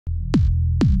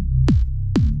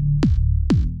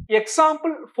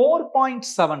Example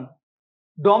 4.7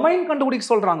 domain கண்டுபிடிக்க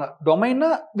சொல்றாங்க. டொமைன்னா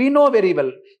we know very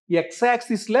well. X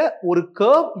ஆக்சிஸ்ல ஒரு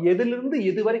கர்வ் எதிலிருந்து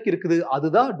எது வரைக்கும் இருக்குது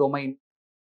அதுதான் டொமைன்.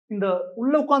 இந்த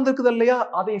உள்ள உட்கார்ந்து இருக்குது இல்லையா,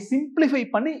 அதை சிம்பிளிஃபை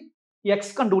பண்ணி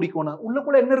எக்ஸ் கண்டுபிடிக்கணும்.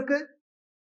 உள்ளுக்குள்ள என்ன இருக்கு?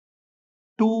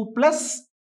 2 plus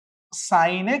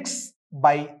sin x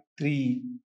by 3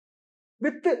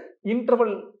 with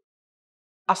interval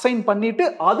assign பண்ணிட்டு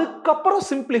அதுக்கப்புறம்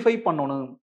சிம்பிளிஃபை பண்ணணும்.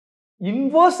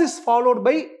 இன்வர்ஸ் இஸ் ஃபாலோட்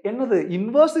பை என்னது?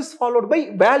 Inverse is followed by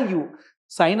value.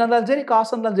 Sign இருந்தாலும் சரி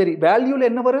காசு இருந்தாலும் சரி வேல்யூல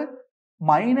என்ன வரும்?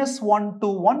 -1 to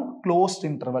 1 க்ளோஸ்ட்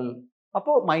இன்டர்வல்.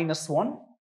 அப்போ -1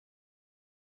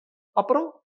 அப்புறம்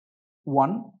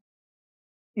 1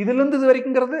 இதுல இருந்து இது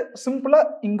வரைக்கும்ங்கிறது சிம்பிளா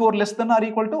இங்க ஒரு less than R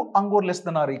equal to அங்க ஒரு less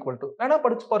than R equal to வேணா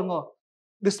படிச்சு பாருங்க.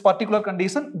 This particular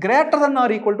condition greater than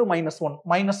R equal to -1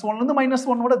 -1ல இருந்து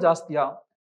 -1 விட ஜாஸ்தியா,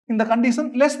 இந்த condition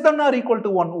less than R equal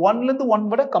to 1 1ல இருந்து 1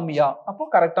 விட கம்மியா, அப்போ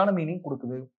கரெக்டான மீனிங்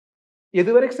கொடுக்குது. எது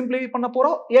வரைக்கும் சிம்பிளிஃபை பண்ண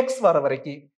போறோம்? x வர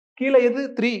வரைக்கும். கீழே எது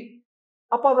 3,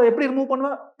 அப்ப அதை எப்படி ரிமூவ்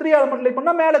பண்ணுவேன்? 3 ஆல் மல்டிப்ளை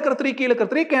பண்ணா மேல இருக்கிற 3 கீழே இருக்கிற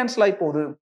 3 கேன்சல் ஆகி போகுது.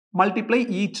 Multiply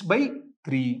each by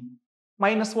 3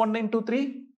 -1 into 3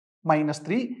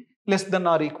 -3 less than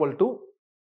or equal to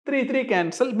 3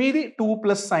 cancel, மீதி 2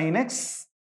 plus sin x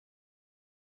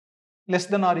less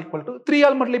than or equal to 3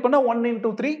 all multiply பண்ணா 1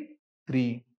 into 3 3.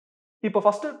 இப்போ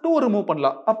ஃபர்ஸ்ட் 2 ரிமூவ்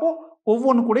பண்ணலாம். அப்போ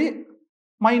ஒவ்வொன்று கூட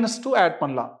 -2 ஆட்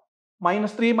பண்ணலாம்.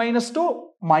 -3 -2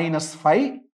 -5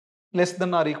 less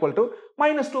than or equal to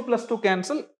 -2 plus 2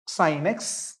 cancel sin x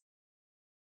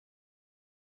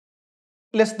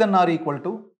less than or equal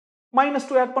to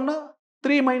 -2 add பண்ணா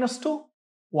 3 -2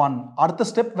 1. அடுத்த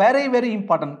ஸ்டெப் வெரி வெரி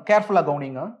இம்பார்ட்டன்ட், கேர்ஃபுல்லா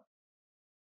கவனிங்க.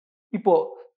 இப்போ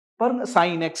பாருங்க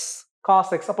sin x cos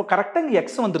x, அப்போ கரெக்டா இங்க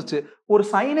x வந்துருச்சு. ஒரு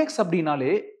sin x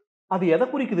அப்படினாலே அது எதை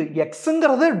குறிக்குது?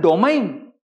 xங்கிறது டொமைன்,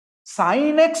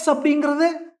 sin x அப்படிங்கிறது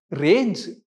range.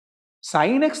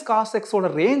 sin x cos x ஓட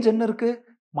ரேஞ்ச் என்ன இருக்கு?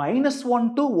 -1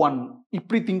 to 1.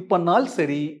 இப்படி திங்க் பண்ணால்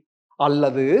சரி.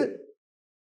 அல்லது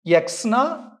xனா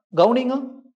கவனிங்க,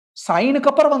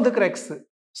 சைனுக்கு அப்புறம் வந்துக்கிற x,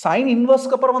 சைன்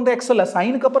இன்வர்ஸ்க்கு அப்புறம் வந்த x இல்ல,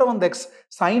 சைனுக்கு அப்புறம் வந்த x.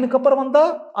 சைனுக்கு அப்புறம் வந்தா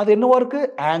அது என்னவா இருக்கு?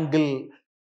 ஆங்கிள்.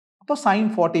 அப்போ sin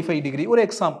 45 டிகிரி ஒரு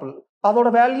எக்ஸாம்பிள். அதோட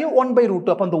வேல்யூ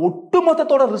 1/√2. அப்ப அந்த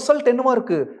ஒட்டுமொத்தத்தோட ரிசல்ட் என்னவா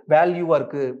இருக்கு? வேல்யூவா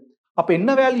இருக்கு. அப்ப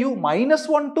என்ன வேல்யூ?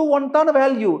 -1 to 1 தான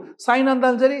வேல்யூ. சைனா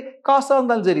இருந்தாலும் சரி காசா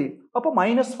இருந்தாலும் சரி. அப்ப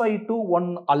 -5 to 1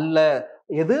 அல்ல.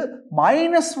 எது?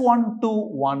 -1 to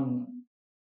 1.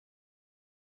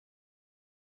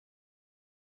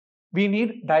 we need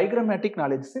diagrammatic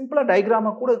knowledge. சிம்பிளா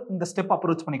டயகிராம கூட இந்த ஸ்டெப்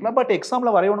அப்ரோச் பண்ணிக்கலாம். பட் எக்ஸாம்ல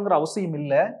வரையணுங்கிற அவசியம்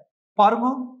இல்ல. பாருங்க,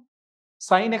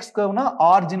 sin x கர்வ்னா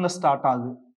ஆரிஜின்ல ஸ்டார்ட்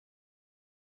ஆகுது.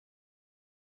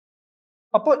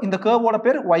 அப்போ இந்த கர்வோட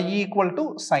பேர் y equal to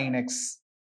sin x.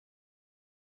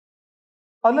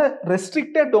 அதுல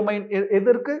ரெஸ்ட்ரிக்டட் டொமைன் எது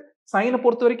இருக்கு? சைனை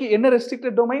பொறுத்த வரைக்கும் என்ன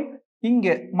ரெஸ்ட்ரிக்டட் டொமைன்? இங்க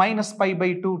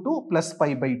 -π/2 to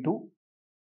 +π/2.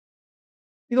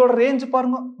 இதோட ரேஞ்ச்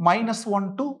பாருங்க, -1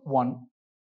 to 1.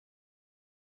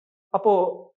 அப்போ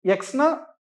எக்ஸ்னா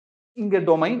இங்க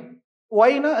டொமைன்,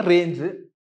 ஒய்னா ரேஞ்சு.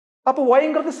 அப்போ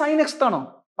ஒய்ங்கிறது sin x தானோ?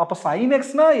 அப்ப sin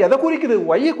xனா எதை குறிக்குது?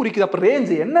 y குறிக்குது. அப்ப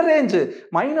ரேஞ்ச் என்ன? Range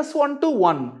 -1 to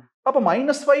 1. அப்ப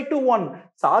 -5 to 1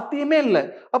 சாத்தியமே இல்ல.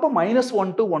 அப்ப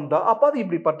 -1 to 1 தான். அப்ப அது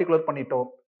இப்படி பர்டிகுலர் பண்ணிட்டோம்.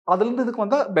 அதுல இருந்து இதுக்கு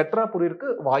வந்தா பெட்டரா புரியறதுக்கு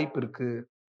வாய்ப்பு இருக்கு.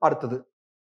 அடுத்தது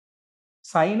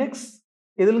sin x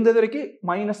எதுல இருந்து எது வரைக்கும்?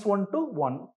 -1 to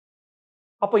 1.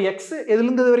 அப்ப x எதுல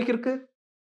இருந்து எது வரைக்கும் இருக்கு?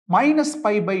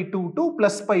 -π/2 to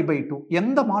 +π/2.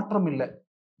 எந்த மாற்றம் இல்ல.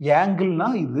 ஆங்கிள்னா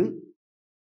இது,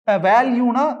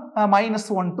 வேல்யூனா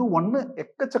 -1 to 1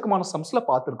 எக்கச்சக்கமான சம்ஸ்ல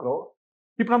பார்த்திருக்கிறோம்.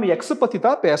 இப்போ நம்ம x பத்தி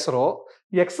தான் பேசுறோம்.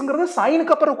 xங்கிறது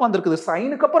சைனுக்கு அப்புறம் உட்கார்ந்திருக்குது.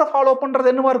 சைனுக்கு அப்புறம் ஃபாலோ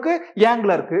பண்றது என்னவா இருக்கு?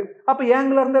 ஆங்கிளா இருக்கு. அப்ப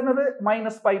ஆங்கிளா இருந்து என்னது?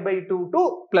 -π/2 to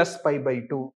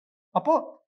 +π/2. அப்போ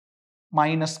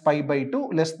 -π/2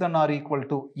 less than or equal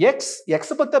to x. x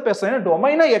பத்தி தான் பேசுறேன்.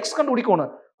 டொமைனா x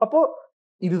கண்டுபிடிக்கணும். அப்போ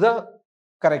இதுதான்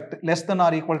correct. less than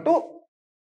or equal to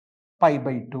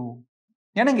π/2.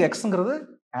 ஏன்னா இங்க xங்கிறது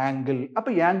ஆங்கிள். அப்ப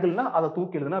ஆங்கிள்னா அதை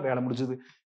தூக்கி எழுதுனா வேலை முடிஞ்சது.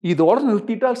 இதோட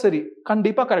நிறுத்திட்டால் சரி,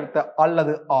 கண்டிப்பா கரெக்ட்.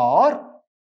 அல்லது R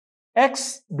x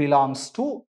belongs to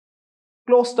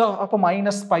closed, அப்ப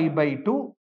 -π/2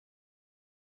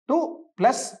 to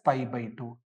 +π/2.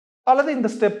 அல்லது இந்த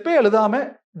ஸ்டெப்பே எழுதாம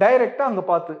டைரக்டா அங்க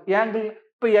பார்த்து ஆங்கிள்,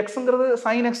 இப்ப xங்கிறது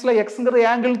sin xல xங்கிறது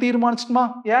ஆங்கிள் தீர்மானிச்சுமா?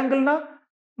 ஆங்கிள்னா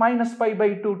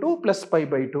 -π/2 to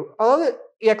 +π/2. அதாவது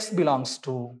x belongs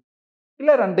to,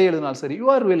 இல்ல ரெண்டே எழுதினாலும் சரி. you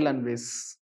are well and wise.